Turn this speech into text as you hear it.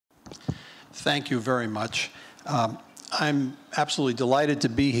Thank you very much. I'm absolutely delighted to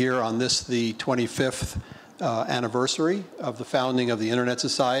be here on this, the 25th anniversary of the founding of the Internet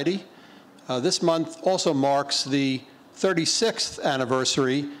Society. This month also marks the 36th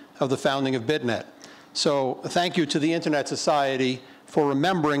anniversary of the founding of BITNET. So thank you to the Internet Society for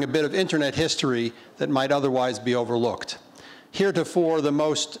remembering a bit of Internet history that might otherwise be overlooked. Heretofore, the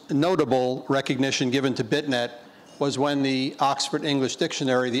most notable recognition given to BITNET was when the Oxford English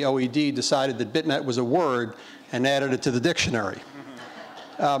Dictionary, the OED, decided that BITNET was a word and added it to the dictionary.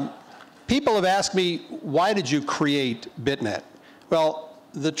 People have asked me, why did you create BITNET? Well,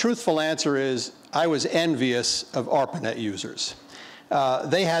 the truthful answer is I was envious of ARPANET users.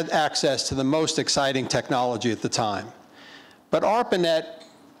 They had access to the most exciting technology at the time. But ARPANET,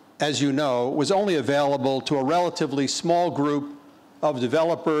 as you know, was only available to a relatively small group of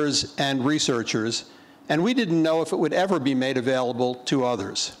developers and researchers, and we didn't know if it would ever be made available to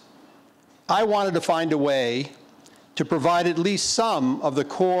others. I wanted to find a way to provide at least some of the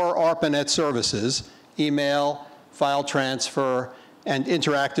core ARPANET services, email, file transfer, and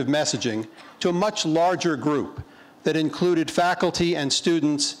interactive messaging, to a much larger group that included faculty and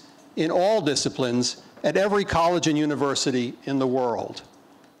students in all disciplines at every college and university in the world.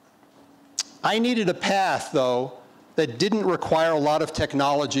 I needed a path, though, that didn't require a lot of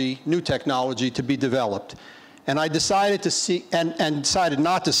technology, new technology, to be developed. And I decided to seek, and decided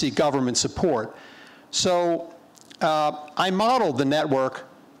not to seek government support. So I modeled the network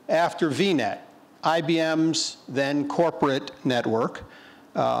after VNet, IBM's then corporate network,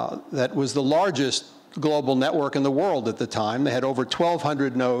 that was the largest global network in the world at the time. They had over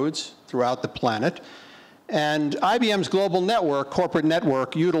 1,200 nodes throughout the planet. And IBM's global network, corporate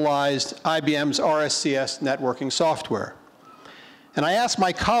network, utilized IBM's RSCS networking software. And I asked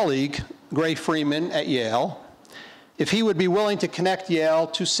my colleague, Gray Freeman at Yale, if he would be willing to connect Yale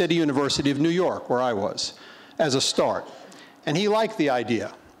to City University of New York, where I was, as a start. And he liked the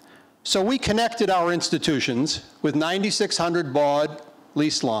idea. So we connected our institutions with 9,600 baud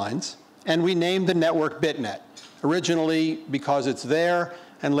leased lines, and we named the network BITNET, originally because it's there,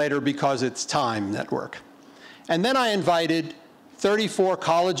 and later because it's time network. And then I invited 34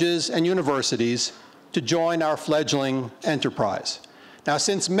 colleges and universities to join our fledgling enterprise. Now,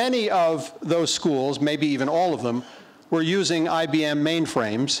 since many of those schools, maybe even all of them, were using IBM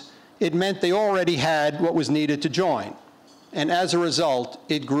mainframes, it meant they already had what was needed to join. And as a result,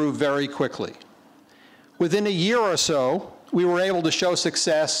 it grew very quickly. Within a year or so, we were able to show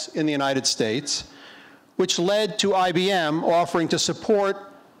success in the United States, which led to IBM offering to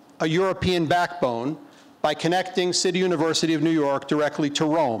support a European backbone by connecting City University of New York directly to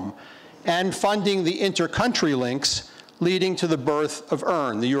Rome, and funding the inter-country links leading to the birth of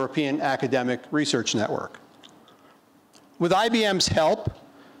EARN, the European Academic Research Network. With IBM's help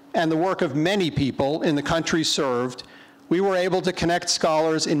and the work of many people in the countries served, we were able to connect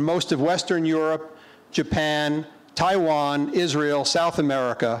scholars in most of Western Europe, Japan, Taiwan, Israel, South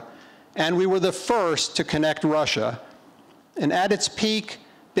America, and we were the first to connect Russia. And at its peak,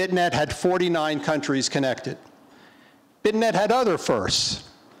 BITNET had 49 countries connected. BITNET had other firsts.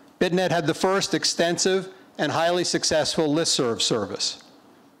 BITNET had the first extensive and highly successful listserv service.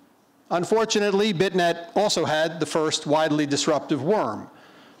 Unfortunately, BITNET also had the first widely disruptive worm,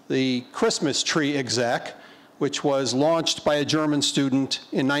 the Christmas tree exec, which was launched by a German student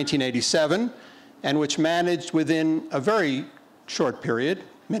in 1987, and which managed within a very short period,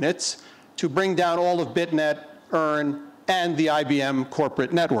 minutes, to bring down all of BITNET, EARN, and the IBM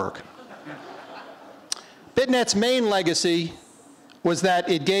corporate network. BITNET's main legacy was that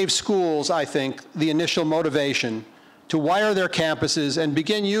it gave schools, I think, the initial motivation to wire their campuses and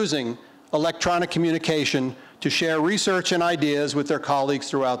begin using electronic communication to share research and ideas with their colleagues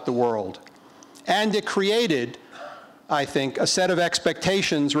throughout the world. And it created, I think, a set of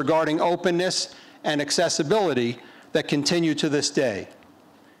expectations regarding openness and accessibility that continue to this day.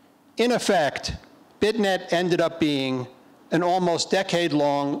 In effect, BITNET ended up being an almost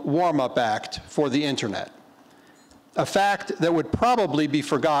decade-long warm-up act for the Internet, a fact that would probably be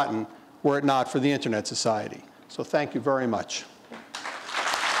forgotten were it not for the Internet Society. So thank you very much.